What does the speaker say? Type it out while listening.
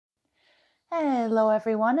Hello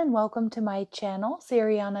everyone and welcome to my channel,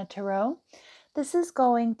 Siriana Tarot. This is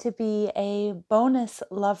going to be a bonus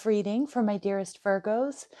love reading for my dearest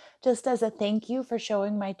Virgos, just as a thank you for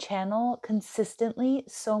showing my channel consistently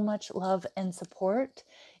so much love and support.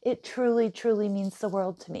 It truly, truly means the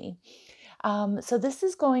world to me. So this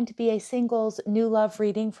is going to be a singles new love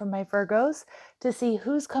reading for my Virgos to see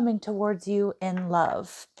who's coming towards you in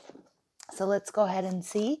love. So let's go ahead and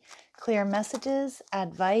see clear messages,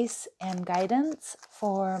 advice, and guidance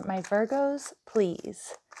for my Virgos,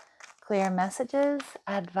 please. Clear messages,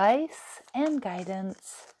 advice, and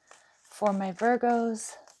guidance for my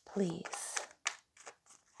Virgos, please.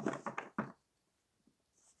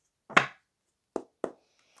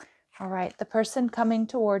 All right, the person coming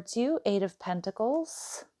towards you, Eight of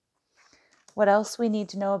Pentacles. What else we need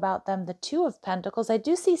to know about them? The Two of Pentacles. I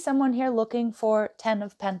do see someone here looking for 10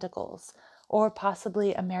 of Pentacles, or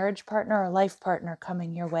possibly a marriage partner or life partner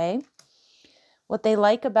coming your way. What they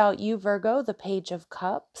like about you, Virgo, the Page of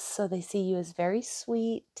Cups. So they see you as very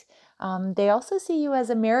sweet. They also see you as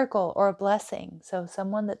a miracle or a blessing. So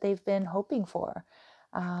someone that they've been hoping for.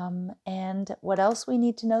 And what else we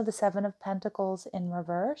need to know? The Seven of Pentacles in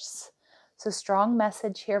reverse. So strong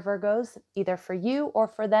message here, Virgos, either for you or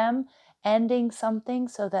for them, ending something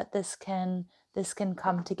so that this can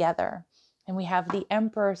come together. And we have the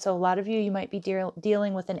Emperor. So a lot of you might be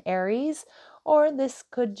dealing with an Aries, or this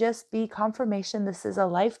could just be confirmation. This is a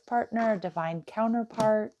life partner, a divine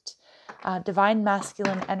counterpart, divine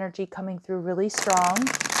masculine energy coming through really strong.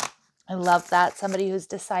 I love that. Somebody who's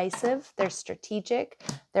decisive, they're strategic,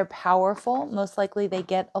 they're powerful. Most likely they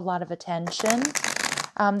get a lot of attention.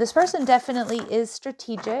 This person definitely is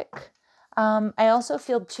strategic. I also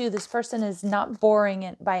feel too, this person is not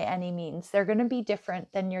boring by any means. They're going to be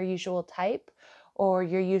different than your usual type or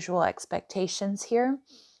your usual expectations here.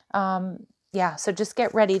 Yeah, so just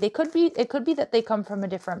get ready. It could be that they come from a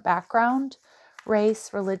different background,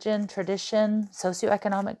 race, religion, tradition,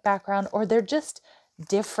 socioeconomic background, or they're just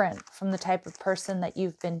different from the type of person that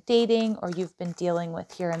you've been dating or you've been dealing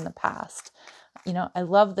with here in the past. You know, I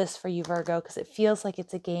love this for you, Virgo, because it feels like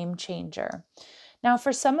it's a game changer. Now,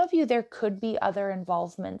 for some of you, there could be other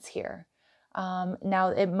involvements here. Now,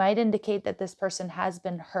 it might indicate that this person has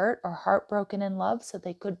been hurt or heartbroken in love, so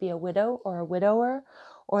they could be a widow or a widower,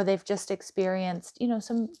 or they've just experienced, you know,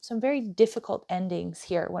 some very difficult endings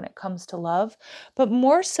here when it comes to love. But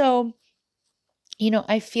more so, you know,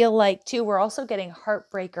 I feel like too, we're also getting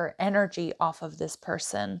heartbreaker energy off of this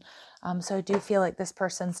person. So I do feel like this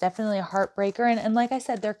person's definitely a heartbreaker. And like I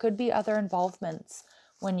said, there could be other involvements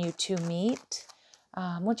when you two meet,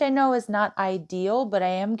 which I know is not ideal, but I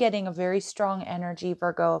am getting a very strong energy,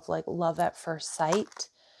 Virgo, of like love at first sight.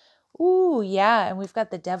 Ooh, yeah. And we've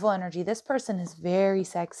got the devil energy. This person is very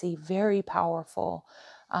sexy, very powerful.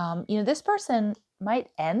 You know, this person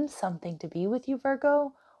might end something to be with you,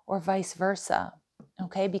 Virgo, or vice versa.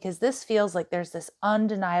 Okay, because this feels like there's this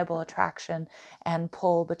undeniable attraction and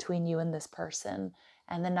pull between you and this person.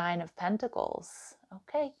 And the Nine of Pentacles.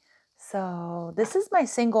 Okay, so this is my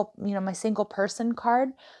single, my single person card.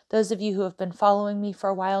 Those of you who have been following me for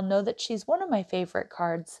a while know that she's one of my favorite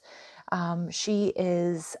cards. She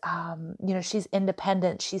is, she's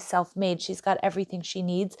independent. She's self-made. She's got everything she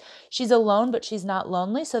needs. She's alone, but she's not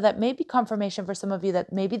lonely. So that may be confirmation for some of you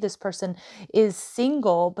that maybe this person is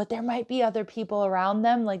single, but there might be other people around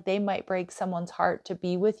them. Like they might break someone's heart to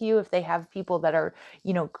be with you if they have people that are,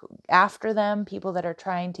 after them, people that are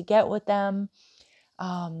trying to get with them.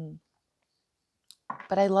 But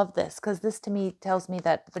I love this because this to me tells me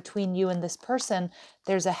that between you and this person,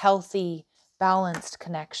 there's a healthy, balanced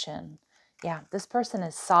connection. Yeah, this person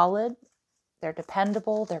is solid. They're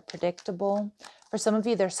dependable. They're predictable. For some of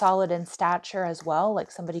you, they're solid in stature as well, like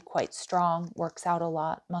somebody quite strong, works out a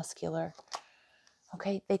lot, muscular.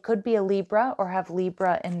 Okay, they could be a Libra or have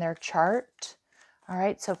Libra in their chart. All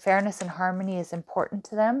right, so fairness and harmony is important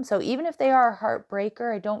to them. So even if they are a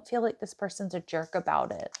heartbreaker, I don't feel like this person's a jerk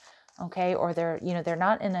about it. Okay, or they're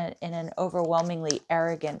not in an overwhelmingly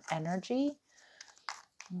arrogant energy.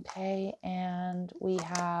 Okay, and we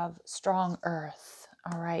have strong earth.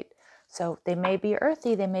 All right, so they may be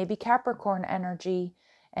earthy, they may be Capricorn energy,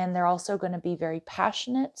 and they're also going to be very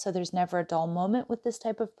passionate. So there's never a dull moment with this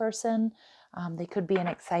type of person. They could be an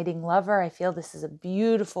exciting lover. I feel this is a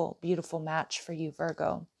beautiful, beautiful match for you,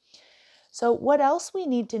 Virgo. So what else we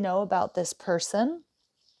need to know about this person?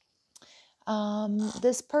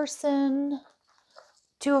 This person,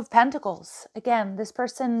 Two of Pentacles. Again, this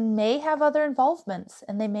person may have other involvements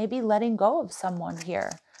and they may be letting go of someone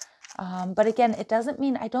here. But again, it doesn't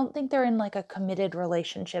mean, I don't think they're in like a committed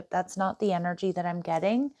relationship. That's not the energy that I'm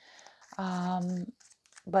getting.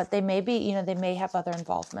 But they may be, you know, they may have other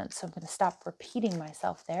involvement. So I'm going to stop repeating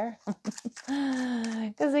myself there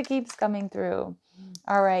because it keeps coming through.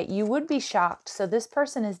 All right. You would be shocked. So this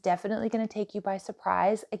person is definitely going to take you by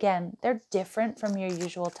surprise. Again, they're different from your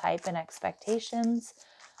usual type and expectations.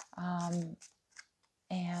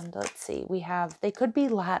 And let's see, they could be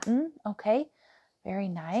Latin. Okay. Very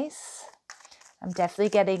nice. I'm definitely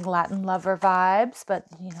getting Latin lover vibes, but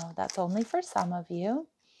you know, that's only for some of you.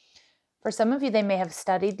 For some of you, they may have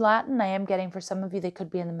studied Latin. I am getting for some of you, they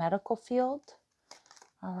could be in the medical field.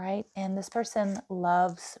 All right. And this person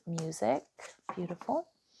loves music. Beautiful.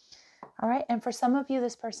 All right. And for some of you,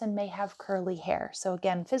 this person may have curly hair. So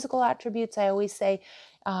again, physical attributes, I always say,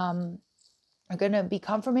 are going to be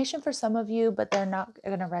confirmation for some of you, but they're not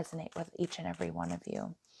going to resonate with each and every one of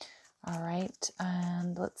you. All right.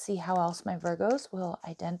 And let's see how else my Virgos will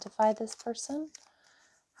identify this person.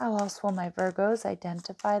 How else will my Virgos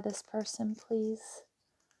identify this person, please?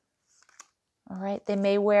 All right. They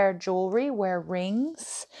may wear jewelry, wear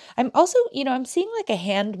rings. I'm also, you know, I'm seeing like a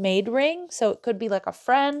handmade ring. So it could be like a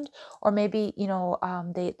friend, or maybe, you know,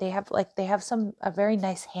 they have a very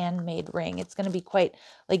nice handmade ring. It's going to be quite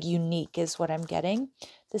like unique is what I'm getting.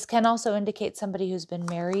 This can also indicate somebody who's been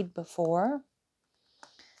married before.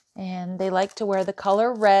 And they like to wear the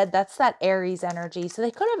color red. That's that Aries energy. So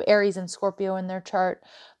they could have Aries and Scorpio in their chart.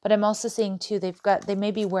 But I'm also seeing too, they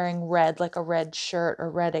may be wearing red, like a red shirt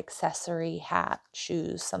or red accessory, hat,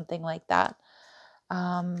 shoes, something like that.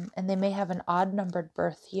 And they may have an odd numbered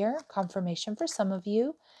birth year, confirmation for some of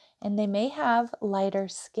you. And they may have lighter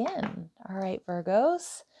skin. All right,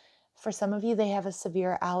 Virgos. For some of you, they have a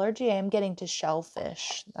severe allergy. I am getting to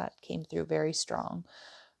shellfish. That came through very strong.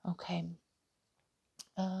 Okay.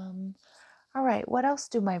 All right, what else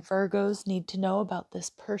do my Virgos need to know about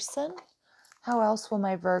this person? How else will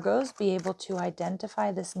my Virgos be able to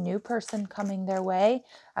identify this new person coming their way?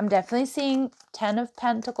 I'm definitely seeing 10 of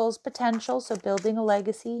Pentacles potential, so building a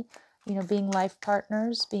legacy, you know, being life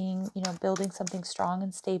partners, being, you know, building something strong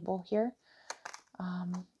and stable here.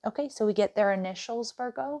 Okay, so we get their initials,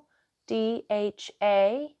 Virgo, D, H,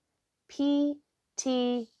 A, P,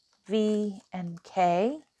 T, V, and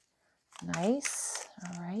K. Nice.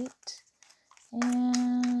 All right.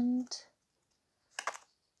 And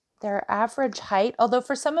their average height, although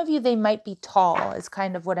for some of you, they might be tall is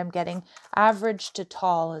kind of what I'm getting. Average to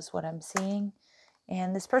tall is what I'm seeing.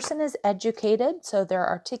 And this person is educated, so they're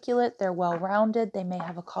articulate, they're well-rounded, they may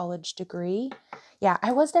have a college degree. Yeah,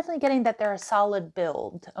 I was definitely getting that they're a solid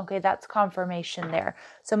build. Okay, that's confirmation there.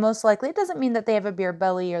 So most likely, it doesn't mean that they have a beer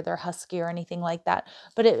belly or they're husky or anything like that.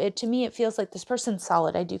 But to me, it feels like this person's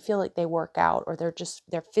solid. I do feel like they work out, or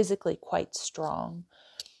they're physically quite strong.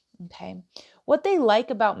 Okay, what they like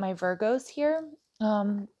about my Virgos here,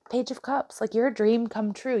 Page of Cups, like you're a dream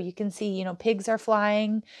come true. You can see, you know, pigs are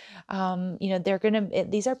flying. You know,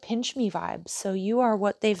 these are pinch me vibes. So you are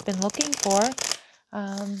what they've been looking for.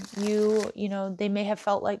 You know, they may have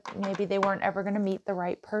felt like maybe they weren't ever going to meet the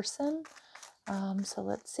right person. So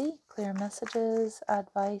let's see, clear messages,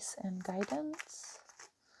 advice, and guidance.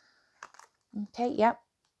 Okay, yep.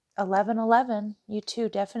 1111, you two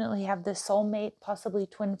definitely have this soulmate, possibly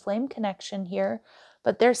twin flame connection here,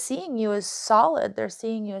 but they're seeing you as solid. They're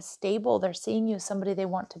seeing you as stable. They're seeing you as somebody they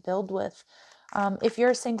want to build with. If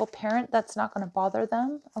you're a single parent, that's not going to bother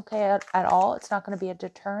them, okay, at all. It's not going to be a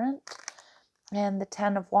deterrent. And the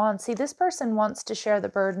 10 of Wands. See, this person wants to share the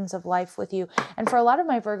burdens of life with you. And for a lot of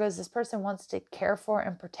my Virgos, this person wants to care for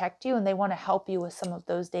and protect you, and they want to help you with some of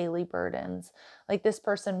those daily burdens. Like this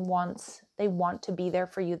person they want to be there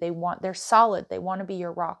for you. They're solid. They want to be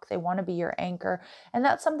your rock. They want to be your anchor. And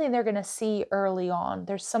that's something they're going to see early on.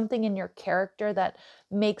 There's something in your character that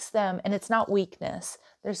makes them, and it's not weakness.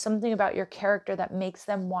 There's something about your character that makes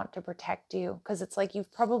them want to protect you, because it's like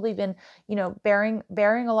you've probably been, you know, bearing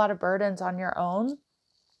a lot of burdens on your own,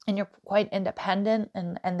 and you're quite independent,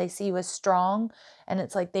 and they see you as strong, and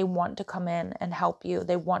it's like they want to come in and help you.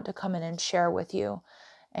 They want to come in and share with you.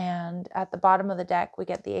 And at the bottom of the deck, we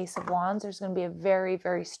get the Ace of Wands. There's going to be a very,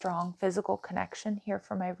 very strong physical connection here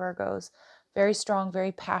for my Virgos. Very strong,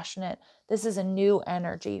 very passionate. This is a new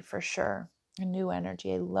energy for sure. A new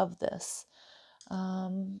energy. I love this.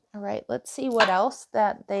 All right, let's see what else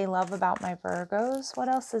that they love about my Virgos. What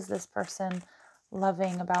else is this person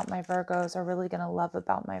loving about my Virgos, or really going to love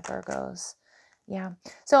about my Virgos? Yeah.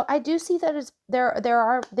 So I do see that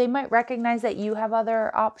they might recognize that you have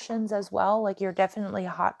other options as well. Like you're definitely a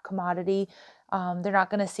hot commodity. They're not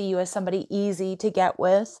going to see you as somebody easy to get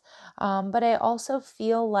with. But I also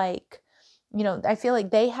feel like, you know, I feel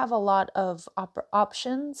like they have a lot of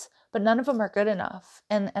options, but none of them are good enough.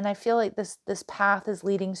 And I feel like this path is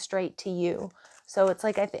leading straight to you. So it's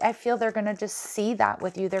like, I feel they're going to just see that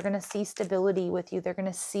with you. They're going to see stability with you. They're going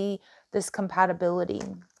to see this compatibility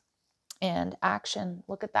and action.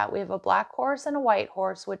 Look at that. We have a black horse and a white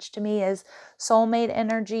horse, which to me is soulmate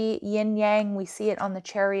energy, yin yang. We see it on the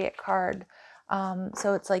Chariot card.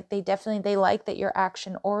 So it's like they like that you're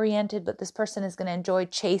action oriented, but this person is going to enjoy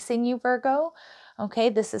chasing you, Virgo. Okay,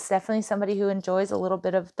 this is definitely somebody who enjoys a little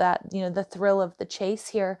bit of that, the thrill of the chase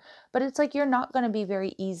here, but it's like you're not going to be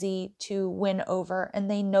very easy to win over,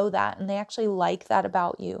 and they know that, and they actually like that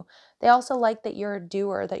about you. They also like that you're a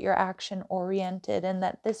doer, that you're action oriented, and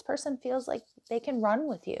that this person feels like they can run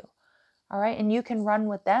with you. All right, and you can run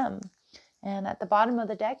with them. And at the bottom of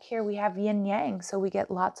the deck here, we have yin yang. So we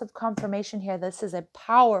get lots of confirmation here. This is a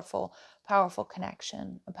powerful, powerful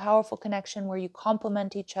connection, a powerful connection where you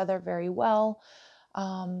complement each other very well.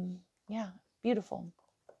 Yeah, beautiful,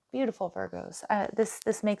 beautiful Virgos.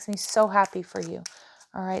 This makes me so happy for you.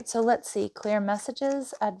 All right, so let's see, clear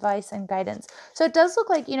messages, advice, and guidance. So it does look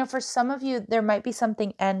like, for some of you, there might be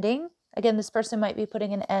something ending. Again, this person might be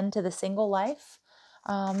putting an end to the single life.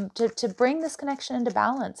 To bring this connection into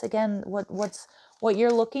balance. Again, what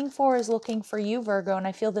you're looking for is looking for you, Virgo, and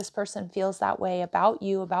I feel this person feels that way about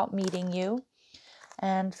you, about meeting you.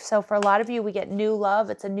 And so for a lot of you, we get new love.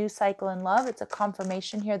 It's a new cycle in love. It's a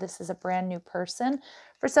confirmation here. This is a brand new person.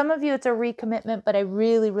 For some of you, it's a recommitment, but I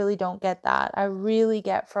really, really don't get that. I really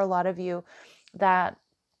get for a lot of you that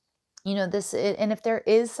this, and if there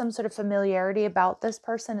is some sort of familiarity about this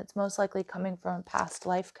person, it's most likely coming from a past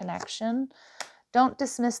life connection. Don't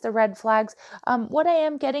dismiss the red flags. What I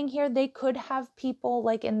am getting here, they could have people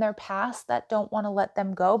like in their past that don't want to let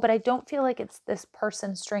them go, but I don't feel like it's this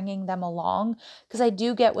person stringing them along, because I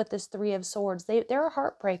do get with this Three of Swords, they're a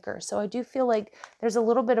heartbreaker. So I do feel like there's a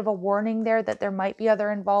little bit of a warning there that there might be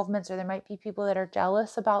other involvements, or there might be people that are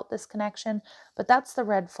jealous about this connection, but that's the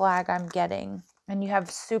red flag I'm getting. And you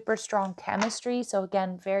have super strong chemistry. So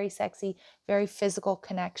again, very sexy, very physical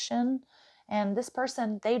connection. And this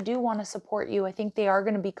person, they do want to support you. I think they are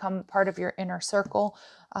going to become part of your inner circle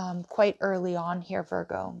quite early on here,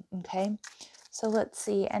 Virgo. Okay, so let's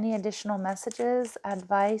see. Any additional messages,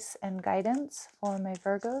 advice, and guidance for my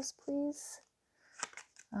Virgos, please?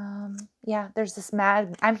 Yeah, there's this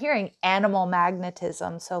I'm hearing animal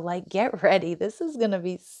magnetism. So like, get ready. This is going to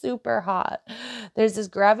be super hot. There's this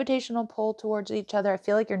gravitational pull towards each other. I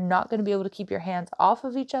feel like you're not going to be able to keep your hands off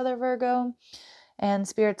of each other, Virgo. And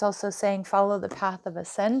Spirit's also saying, follow the path of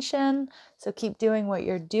ascension. So keep doing what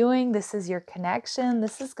you're doing. This is your connection.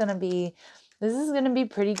 This is going to be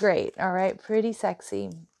pretty great. All right. Pretty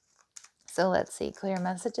sexy. So let's see, clear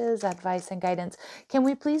messages, advice, and guidance. Can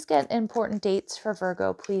we please get important dates for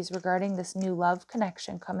Virgo, please, regarding this new love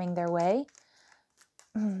connection coming their way?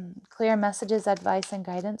 Clear messages, advice, and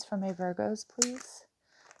guidance for my Virgos, please.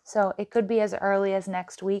 So it could be as early as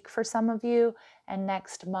next week for some of you, and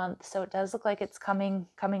next month. So it does look like it's coming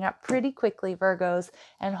up pretty quickly, Virgos.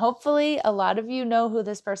 And hopefully a lot of you know who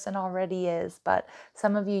this person already is, but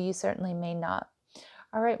some of you certainly may not.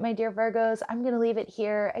 All right, my dear Virgos, I'm going to leave it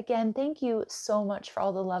here. Again, thank you so much for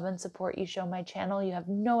all the love and support you show my channel. You have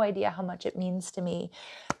no idea how much it means to me.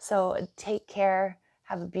 So take care.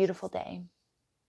 Have a beautiful day.